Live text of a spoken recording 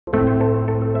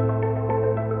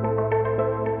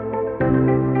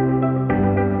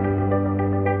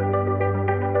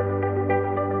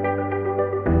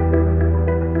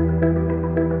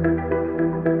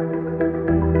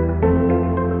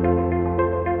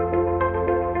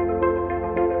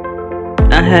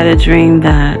I had a dream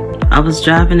that I was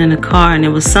driving in a car and there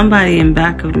was somebody in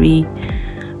back of me.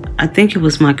 I think it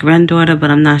was my granddaughter, but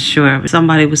I'm not sure.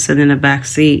 Somebody was sitting in the back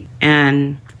seat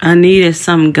and I needed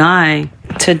some guy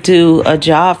to do a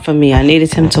job for me. I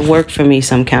needed him to work for me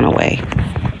some kind of way.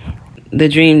 The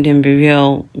dream didn't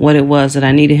reveal what it was that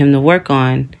I needed him to work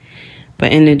on.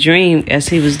 But in the dream, as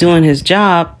he was doing his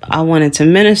job, I wanted to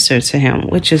minister to him,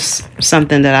 which is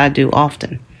something that I do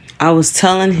often. I was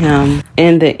telling him,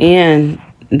 in the end,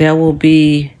 there will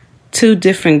be two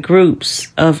different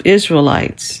groups of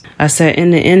Israelites. I said,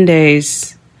 in the end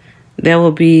days, there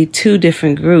will be two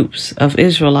different groups of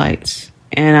Israelites.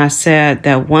 And I said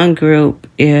that one group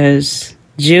is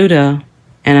Judah,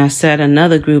 and I said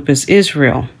another group is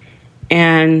Israel.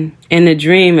 And in the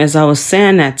dream, as I was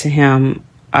saying that to him,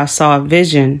 I saw a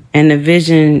vision, and the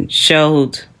vision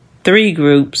showed three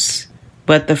groups,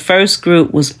 but the first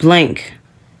group was blank.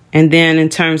 And then in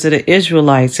terms of the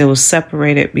Israelites, it was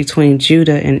separated between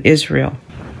Judah and Israel.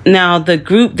 Now, the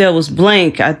group that was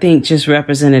blank, I think, just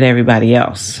represented everybody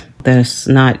else. That's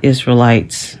not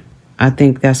Israelites. I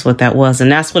think that's what that was. And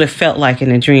that's what it felt like in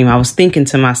the dream. I was thinking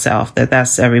to myself that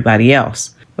that's everybody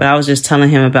else. But I was just telling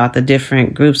him about the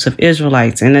different groups of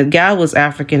Israelites. And the guy was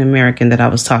African American that I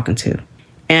was talking to.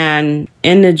 And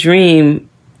in the dream,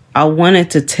 I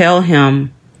wanted to tell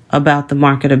him about the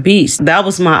mark of the beast. That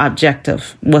was my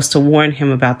objective, was to warn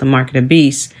him about the mark of the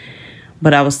beast.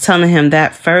 But I was telling him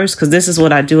that first, because this is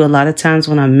what I do a lot of times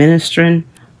when I'm ministering.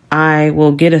 I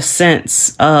will get a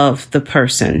sense of the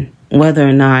person, whether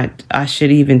or not I should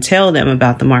even tell them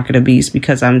about the mark of the beast,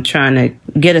 because I'm trying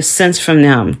to get a sense from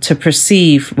them to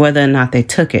perceive whether or not they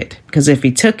took it. Because if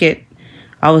he took it,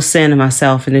 I was saying to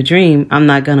myself in the dream, I'm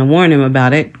not going to warn him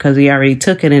about it because he already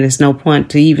took it and it's no point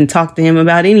to even talk to him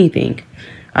about anything.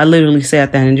 I literally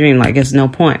said that in the dream, like, it's no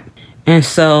point. And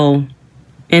so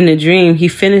in the dream, he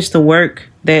finished the work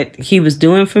that he was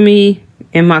doing for me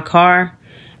in my car.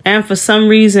 And for some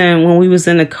reason, when we was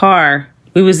in the car,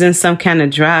 we was in some kind of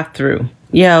drive-through.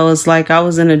 Yeah, it was like I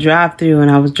was in a drive-through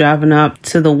and I was driving up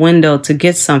to the window to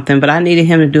get something, but I needed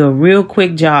him to do a real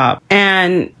quick job.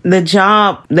 And the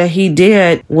job that he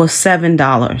did was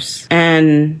 $7.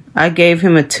 And I gave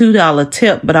him a $2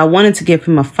 tip, but I wanted to give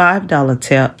him a $5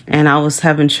 tip. And I was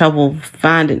having trouble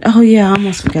finding. Oh, yeah, I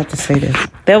almost forgot to say this.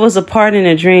 There was a part in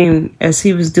a dream as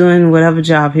he was doing whatever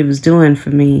job he was doing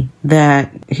for me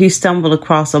that he stumbled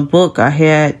across a book I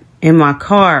had in my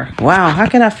car. Wow, how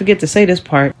could I forget to say this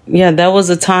part? Yeah, that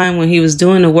was a time when he was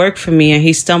doing the work for me and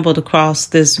he stumbled across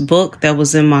this book that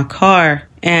was in my car.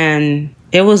 And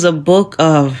it was a book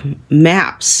of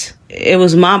maps. It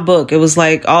was my book. It was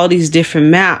like all these different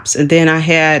maps. And then I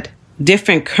had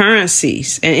different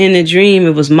currencies. And in the dream,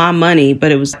 it was my money,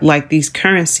 but it was like these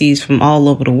currencies from all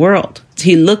over the world.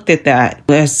 He looked at that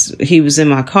as he was in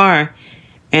my car.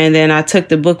 And then I took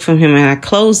the book from him and I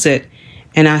closed it.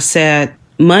 And I said,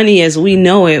 money as we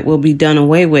know it will be done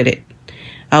away with it.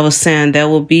 I was saying there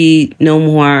will be no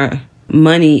more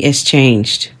money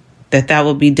exchanged, that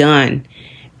will be done.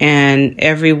 And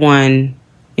everyone,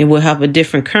 it will have a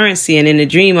different currency. And in the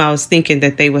dream, I was thinking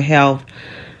that they would have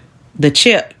the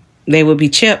chip. They would be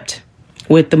chipped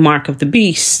with the mark of the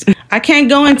beast. I can't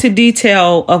go into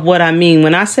detail of what I mean.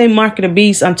 When I say mark of the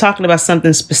beast, I'm talking about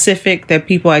something specific that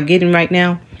people are getting right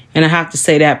now. And I have to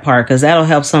say that part because that'll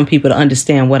help some people to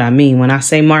understand what I mean. When I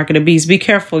say mark of the beast, be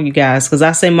careful, you guys, because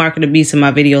I say mark of the beast in my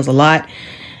videos a lot.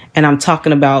 And I'm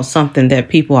talking about something that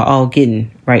people are all getting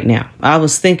right now. I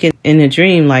was thinking in a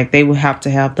dream like they would have to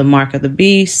have the mark of the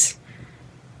beast,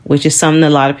 which is something a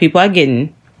lot of people are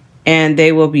getting. And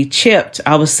they will be chipped.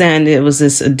 I was saying it was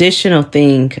this additional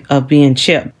thing of being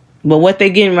chipped. But what they're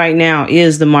getting right now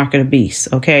is the mark of the beast.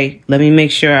 OK, let me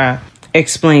make sure I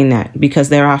explain that, because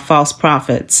there are false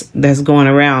prophets that's going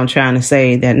around trying to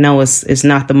say that, no, it's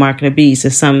not the mark of the beast.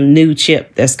 It's some new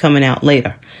chip that's coming out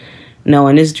later. No,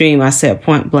 in this dream, I said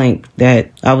point blank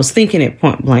that I was thinking it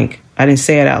point blank. I didn't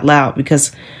say it out loud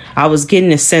because I was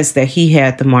getting a sense that he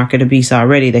had the mark of the beast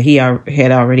already, that he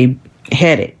had already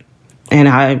had it. And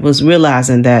I was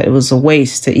realizing that it was a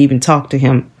waste to even talk to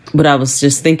him. But I was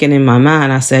just thinking in my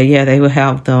mind, I said, yeah, they would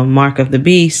have the mark of the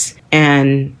beast.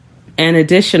 And an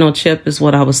additional chip is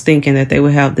what I was thinking, that they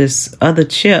would have this other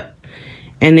chip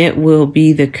and it will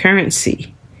be the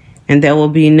currency. And there will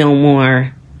be no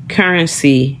more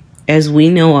currency as we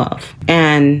know of.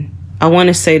 And I want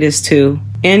to say this too.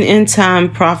 In end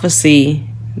time prophecy,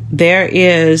 there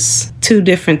is two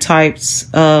different types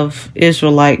of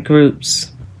Israelite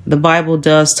groups. The Bible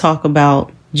does talk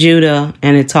about Judah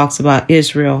and it talks about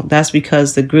Israel. That's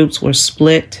because the groups were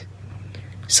split.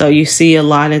 So you see a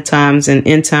lot of times in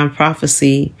end time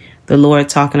prophecy, the Lord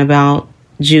talking about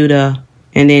Judah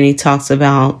and then he talks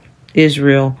about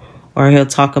Israel, or he'll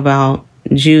talk about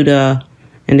Judah,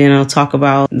 and then he'll talk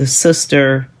about the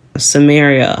sister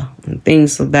Samaria and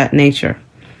things of that nature.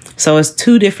 So it's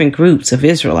two different groups of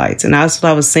Israelites, and that's what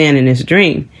I was saying in this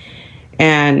dream.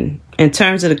 And in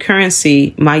terms of the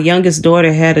currency, my youngest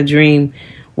daughter had a dream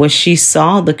where she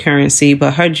saw the currency,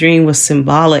 but her dream was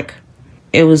symbolic.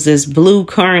 It was this blue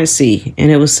currency, and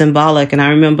it was symbolic. And I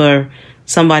remember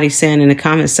somebody saying in the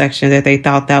comment section that they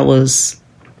thought that was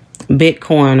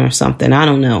Bitcoin or something. I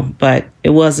don't know, but it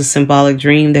was a symbolic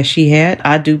dream that she had,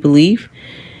 I do believe.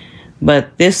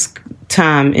 But this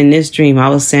time in this dream, I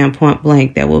was saying point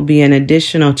blank, there will be an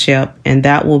additional chip, and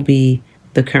that will be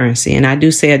the currency. And I do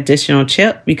say additional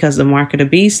chip because the mark of the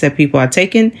beast that people are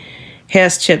taking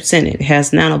has chips in it,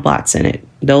 has nanobots in it.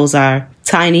 Those are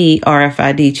tiny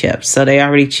RFID chips. So they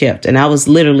already chipped. And I was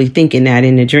literally thinking that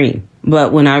in the dream.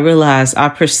 But when I realized, I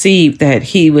perceived that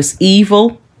he was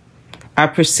evil, I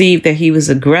perceived that he was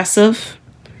aggressive,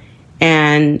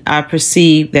 and I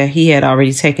perceived that he had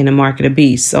already taken the mark of the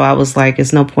beast. So I was like,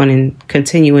 there's no point in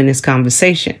continuing this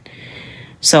conversation.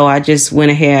 So I just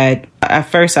went ahead. At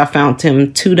first, I found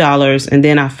him $2, and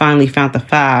then I finally found the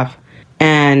 $5.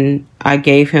 And I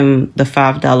gave him the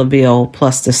 $5 bill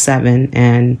plus the $7.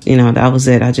 And, that was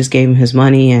it. I just gave him his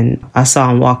money, and I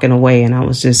saw him walking away, and I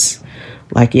was just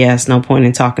like, yes, no point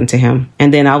in talking to him.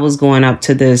 And then I was going up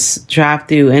to this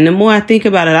drive-thru. And the more I think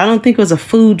about it, I don't think it was a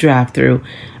food drive-thru.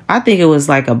 I think it was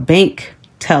like a bank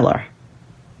teller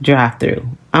drive-thru.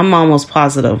 I'm almost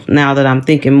positive now that I'm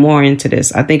thinking more into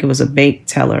this. I think it was a bank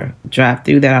teller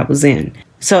drive-thru that I was in.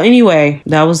 So anyway,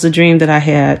 that was the dream that I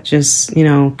had, just,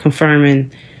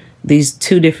 confirming these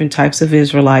two different types of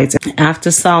Israelites.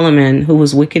 After Solomon, who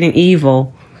was wicked and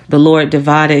evil, the Lord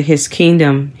divided his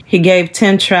kingdom. He gave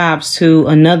 10 tribes to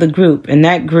another group, and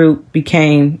that group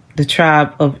became the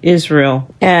tribe of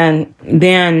Israel. And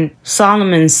then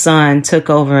Solomon's son took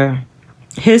over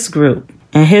his group,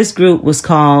 and his group was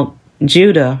called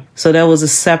Judah. So there was a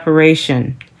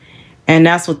separation. And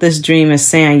that's what this dream is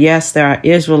saying. Yes, there are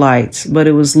Israelites, but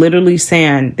it was literally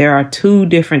saying there are two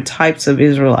different types of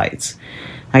Israelites.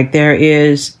 Like there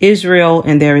is Israel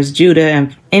and there is Judah.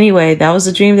 And anyway, that was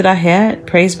the dream that I had.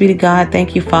 Praise be to God.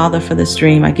 Thank you, Father, for this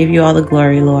dream. I give you all the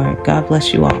glory, Lord. God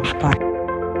bless you all.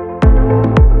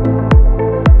 Bye.